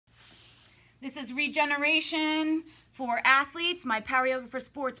This is Regeneration for athletes, my Power Yoga for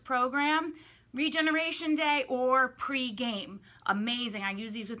Sports program. Regeneration Day or pre-game. Amazing. I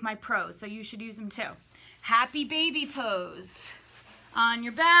use these with my pros, so you should use them too. Happy baby pose. On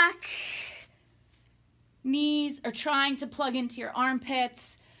your back. Knees are trying to plug into your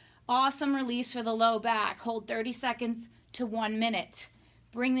armpits. Awesome release for the low back. Hold 30 seconds to 1 minute.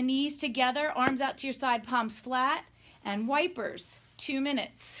 Bring the knees together, arms out to your side, palms flat, and wipers, 2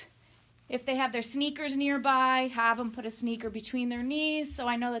 minutes. If they have their sneakers nearby, have them put a sneaker between their knees so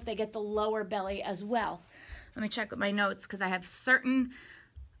I know that they get the lower belly as well. Let me check with my notes because I have certain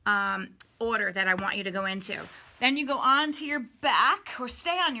order that I want you to go into. Then you go on to your back or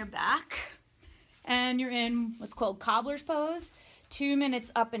stay on your back and you're in what's called cobbler's pose. 2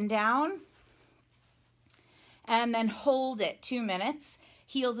 minutes up and down and then hold it 2 minutes.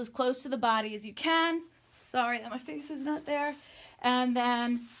 Heels as close to the body as you can. Sorry that my face is not there. And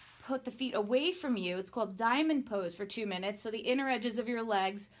then put the feet away from you. It's called diamond pose for 2 minutes. So the inner edges of your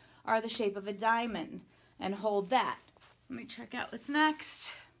legs are the shape of a diamond. And hold that. Let me check out what's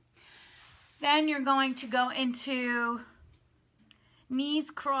next. Then you're going to go into knees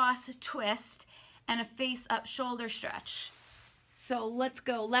cross twist and a face up shoulder stretch. So let's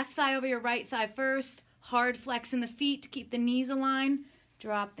go left thigh over your right thigh first. Hard flex in the feet to keep the knees aligned.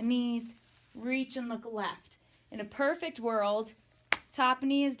 Drop the knees. Reach and look left. In a perfect world, top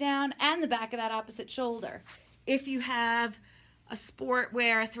knee is down and the back of that opposite shoulder. If you have a sport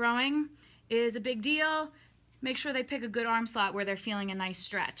where throwing is a big deal, make sure they pick a good arm slot where they're feeling a nice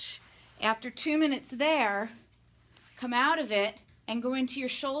stretch. After 2 minutes there, come out of it and go into your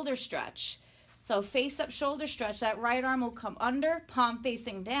shoulder stretch. So face up shoulder stretch, that right arm will come under, palm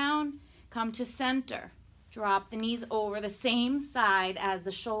facing down, come to center. Drop the knees over the same side as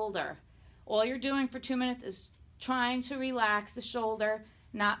the shoulder. All you're doing for 2 minutes is trying to relax the shoulder,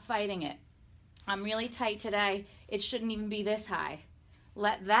 not fighting it. I'm really tight today. It shouldn't even be this high.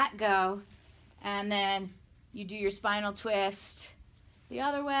 Let that go, and then you do your spinal twist the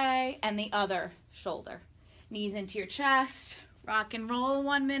other way and the other shoulder. Knees into your chest, rock and roll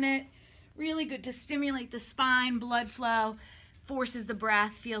 1 minute. Really good to stimulate the spine, blood flow, forces the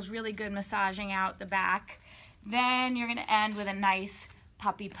breath, feels really good massaging out the back. Then you're gonna end with a nice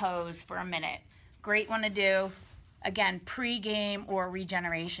puppy pose for a minute. Great one to do. Again, pre-game or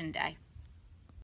Regeneration Day.